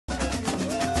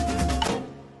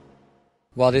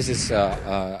Well, this is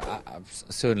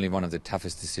certainly one of the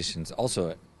toughest decisions,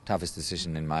 also toughest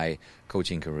decision in my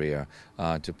coaching career,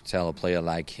 to tell a player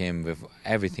like him, with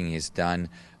everything he's done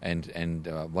and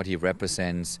what he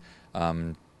represents,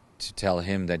 to tell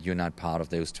him that you're not part of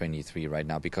those 23 right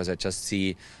now, because I just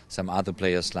see some other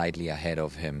players slightly ahead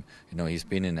of him. He's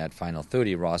been in that final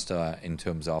 30 roster in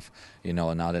terms of,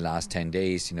 now the last 10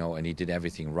 days, and he did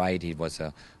everything right. He was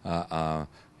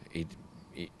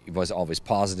he was always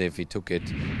positive. He took it,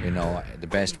 the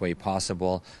best way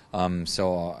possible.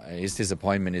 So his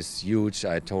disappointment is huge.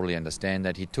 I totally understand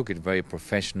that. He took it very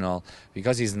professional,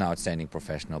 because he's an outstanding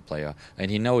professional player,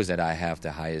 and he knows that I have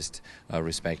the highest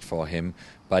respect for him.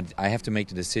 But I have to make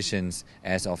the decisions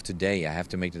as of today. I have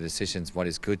to make the decisions what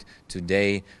is good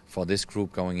today for this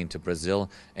group going into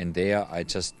Brazil. And there, I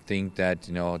just think that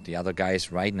the other guys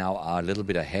right now are a little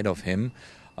bit ahead of him.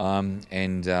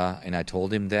 And I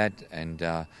told him that,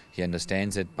 and he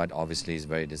understands it, but obviously he's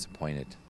very disappointed.